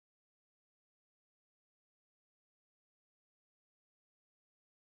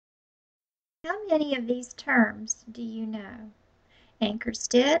How many of these terms do you know? Anchor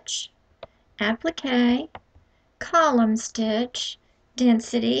stitch, applique, column stitch,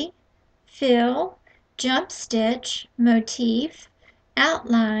 density, fill, jump stitch, motif,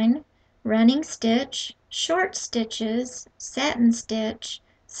 outline, running stitch, short stitches, satin stitch,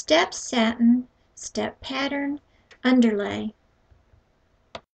 step satin, step pattern, underlay.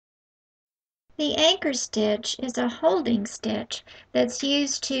 The anchor stitch is a holding stitch that's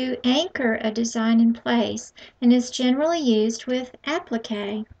used to anchor a design in place and is generally used with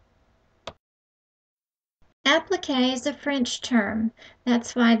applique. Applique is a French term.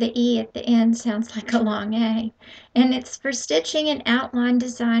 That's why the E at the end sounds like a long A. And it's for stitching an outline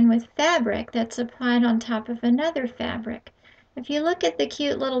design with fabric that's applied on top of another fabric. If you look at the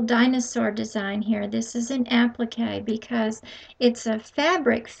cute little dinosaur design here, this is an applique because it's a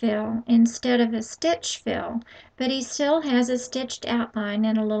fabric fill instead of a stitch fill, but he still has a stitched outline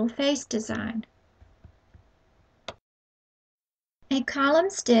and a little face design. A column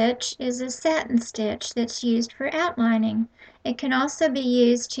stitch is a satin stitch that's used for outlining. It can also be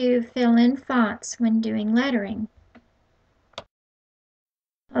used to fill in fonts when doing lettering.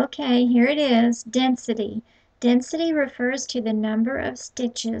 Okay, here it is, density. Density refers to the number of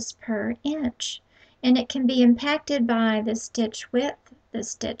stitches per inch, and it can be impacted by the stitch width, the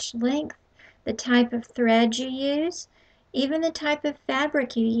stitch length, the type of thread you use, even the type of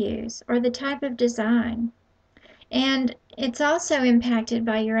fabric you use, or the type of design. And it's also impacted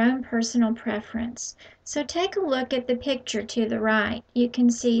by your own personal preference. So take a look at the picture to the right. You can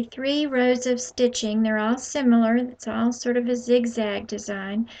see 3 rows of stitching. They're all similar. It's all sort of a zigzag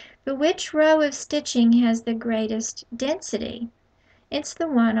design. But which row of stitching has the greatest density? It's the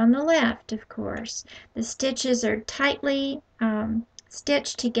one on the left, of course. The stitches are tightly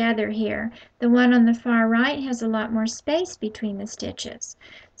stitched together here. The one on the far right has a lot more space between the stitches.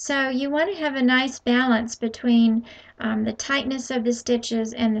 So you want to have a nice balance between the tightness of the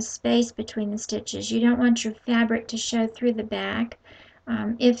stitches and the space between the stitches. You don't want your fabric to show through the back.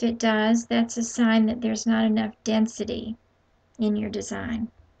 If it does, that's a sign that there's not enough density in your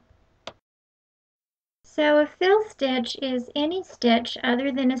design. So a fill stitch is any stitch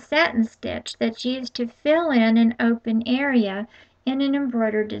other than a satin stitch that's used to fill in an open area in an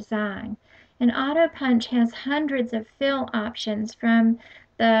embroidered design. An Autopunch has hundreds of fill options, from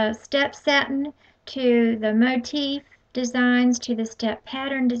the step satin to the motif designs to the step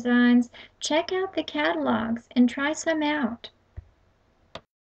pattern designs. Check out the catalogs and try some out.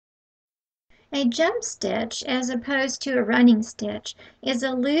 A jump stitch, as opposed to a running stitch, is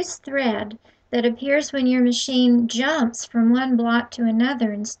a loose thread that appears when your machine jumps from one block to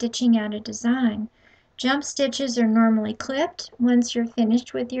another in stitching out a design. Jump stitches are normally clipped once you're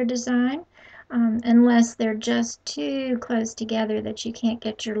finished with your design, unless they're just too close together that you can't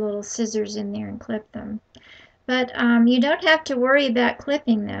get your little scissors in there and clip them. But you don't have to worry about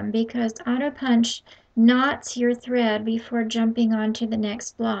clipping them because Autopunch knots your thread before jumping onto the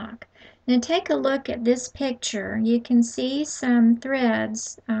next block. Now take a look at this picture. You can see some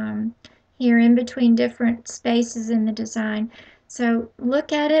threads here in between different spaces in the design. So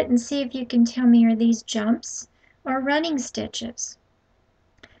look at it and see if you can tell me, are these jumps or running stitches?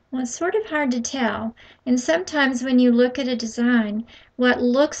 Well, it's sort of hard to tell, and sometimes when you look at a design, what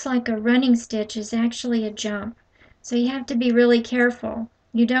looks like a running stitch is actually a jump. So you have to be really careful.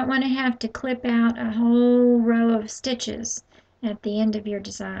 You don't want to have to clip out a whole row of stitches at the end of your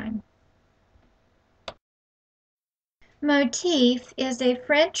design. Motif is a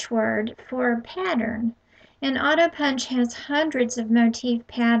French word for pattern, and Autopunch has hundreds of motif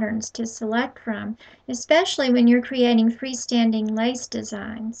patterns to select from, especially when you're creating freestanding lace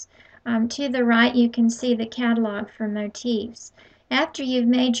designs. To the right you can see the catalog for motifs. After you've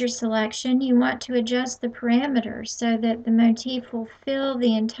made your selection, you want to adjust the parameters so that the motif will fill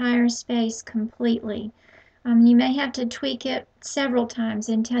the entire space completely. You may have to tweak it several times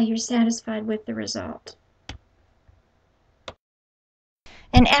until you're satisfied with the result.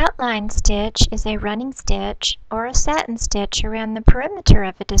 An outline stitch is a running stitch or a satin stitch around the perimeter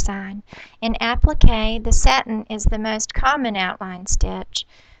of a design. In applique, the satin is the most common outline stitch,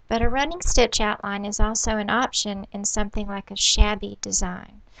 but a running stitch outline is also an option in something like a shabby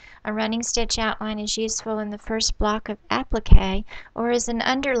design. A running stitch outline is useful in the first block of applique or as an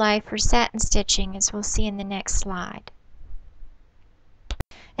underlay for satin stitching, as we'll see in the next slide.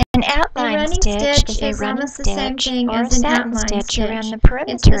 An An A outline running stitch stitch is a is running almost the same stitch thing or a as an satin outline stitch around stitch. the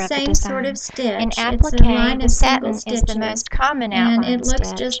It's the perimeter of a same sort of design. In stitch. It's a applique, line the of single satin is the most stitches, common and outline it looks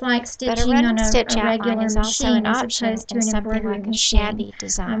stitch, just like but a stitching running on stitch a outline regular is also an machine as option opposed to in an something embroidery like a machine. shabby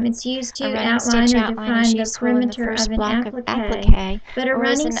design. It's used A to running outline stitch or outline is define the useful in the perimeter of first an block of applique, applique but a or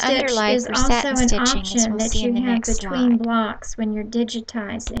as running an stitch underlay is for also satin an stitching, as option we'll that see in you the have next between slide. blocks when you're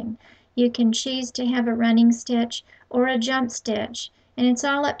digitizing. You can choose to have a running stitch or a jump stitch, and it's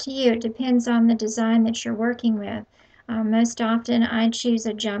all up to you. It depends on the design that you're working with. Most often I choose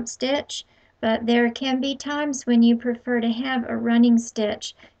a jump stitch, but there can be times when you prefer to have a running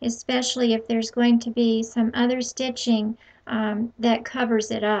stitch, especially if there's going to be some other stitching that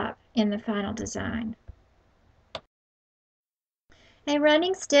covers it up in the final design. A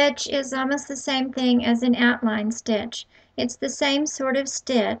running stitch is almost the same thing as an outline stitch. It's the same sort of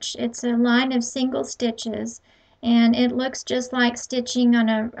stitch. It's a line of single stitches, and it looks just like stitching on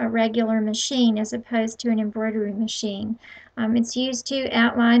a regular machine as opposed to an embroidery machine. It's used to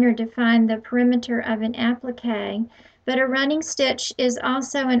outline or define the perimeter of an applique, but a running stitch is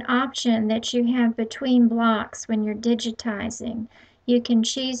also an option that you have between blocks when you're digitizing. You can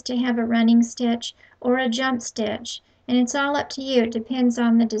choose to have a running stitch or a jump stitch, and it's all up to you. It depends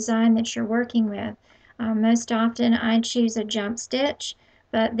on the design that you're working with. Most often I choose a jump stitch,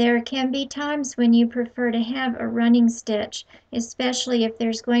 but there can be times when you prefer to have a running stitch, especially if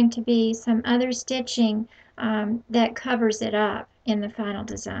there's going to be some other stitching that covers it up in the final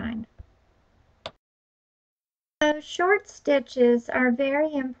design. So short stitches are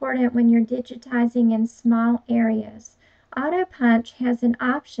very important when you're digitizing in small areas. Autopunch has an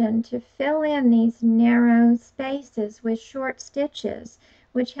option to fill in these narrow spaces with short stitches,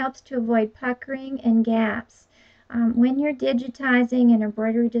 which helps to avoid puckering and gaps. When you're digitizing an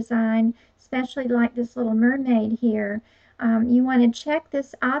embroidery design, especially like this little mermaid here, you want to check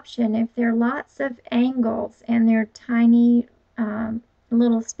this option if there are lots of angles and there are tiny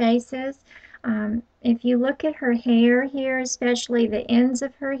little spaces. If you look at her hair here, especially the ends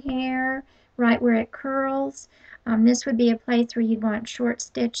of her hair, right where it curls, this would be a place where you'd want short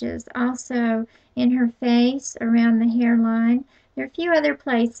stitches. Also, in her face, around the hairline, there are a few other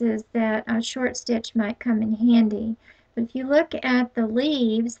places that a short stitch might come in handy. But if you look at the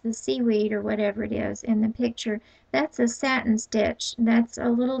leaves, the seaweed or whatever it is in the picture, that's a satin stitch. That's a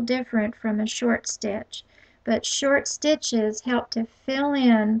little different from a short stitch. But short stitches help to fill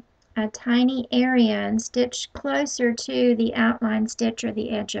in a tiny area and stitch closer to the outline stitch or the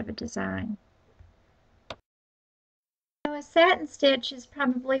edge of a design. So a satin stitch is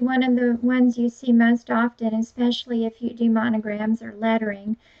probably one of the ones you see most often, especially if you do monograms or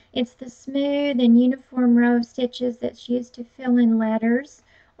lettering. It's the smooth and uniform row of stitches that's used to fill in letters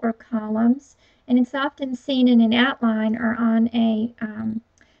or columns, and it's often seen in an outline or on a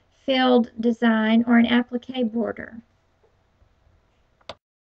filled design or an applique border.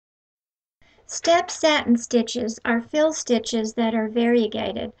 Step satin stitches are fill stitches that are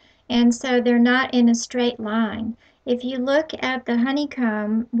variegated, and so they're not in a straight line. If you look at the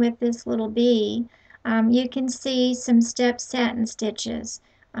honeycomb with this little bee, you can see some step satin stitches,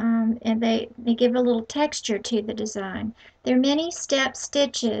 and they give a little texture to the design. There are many step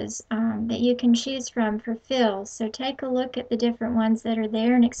stitches that you can choose from for fills, so take a look at the different ones that are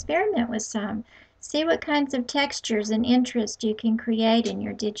there and experiment with some. See what kinds of textures and interest you can create in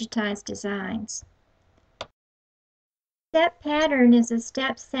your digitized designs. Step pattern is a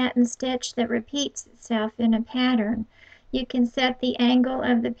step satin stitch that repeats itself in a pattern. You can set the angle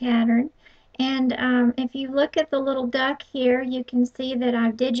of the pattern, and if you look at the little duck here, you can see that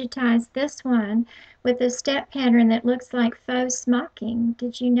I've digitized this one with a step pattern that looks like faux smocking.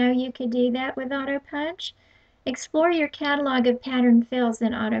 Did you know you could do that with Autopunch? Explore your catalog of pattern fills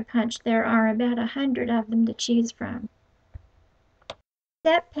in Autopunch. There are about 100 of them to choose from.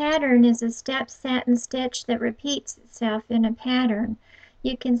 Step pattern is a step satin stitch that repeats itself in a pattern.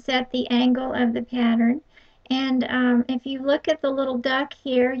 You can set the angle of the pattern, and if you look at the little duck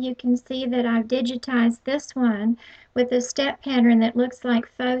here, you can see that I've digitized this one with a step pattern that looks like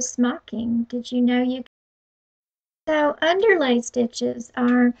faux smocking. Did you know you So underlay stitches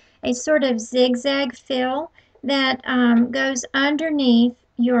are a sort of zigzag fill that goes underneath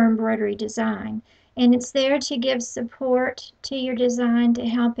your embroidery design. And it's there to give support to your design to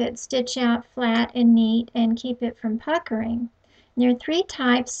help it stitch out flat and neat and keep it from puckering. And there are three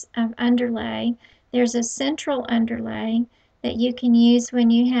types of underlay. There's a central underlay that you can use when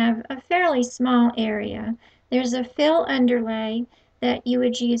you have a fairly small area. There's a fill underlay that you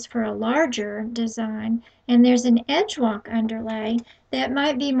would use for a larger design, and there's an edge walk underlay that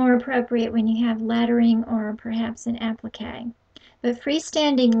might be more appropriate when you have lettering or perhaps an applique. But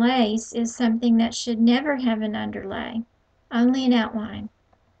freestanding lace is something that should never have an underlay, only an outline.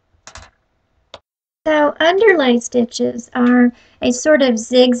 So underlay stitches are a sort of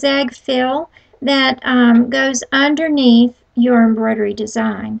zigzag fill that goes underneath your embroidery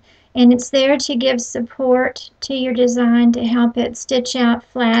design. And it's there to give support to your design to help it stitch out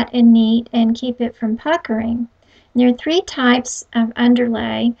flat and neat and keep it from puckering. And there are three types of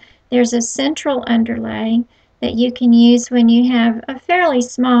underlay. There's a central underlay that you can use when you have a fairly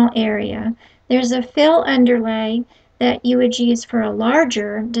small area. There's a fill underlay that you would use for a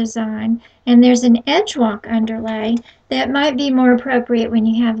larger design, and there's an edge walk underlay that might be more appropriate when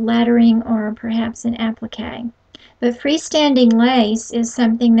you have lettering or perhaps an applique. But freestanding lace is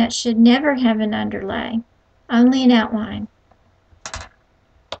something that should never have an underlay, only an outline.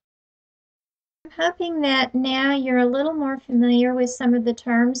 I'm hoping that now you're a little more familiar with some of the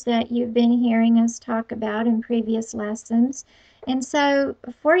terms that you've been hearing us talk about in previous lessons. And so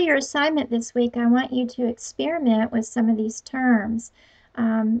for your assignment this week, I want you to experiment with some of these terms.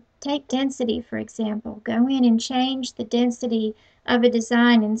 Take density, for example. Go in and change the density of a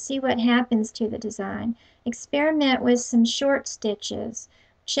design and see what happens to the design. Experiment with some short stitches.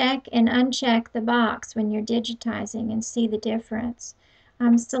 Check and uncheck the box when you're digitizing and see the difference.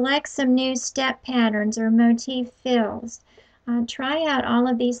 Select some new step patterns or motif fills. Try out all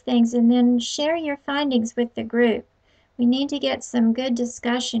of these things and then share your findings with the group. We need to get some good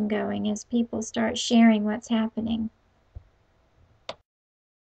discussion going as people start sharing what's happening.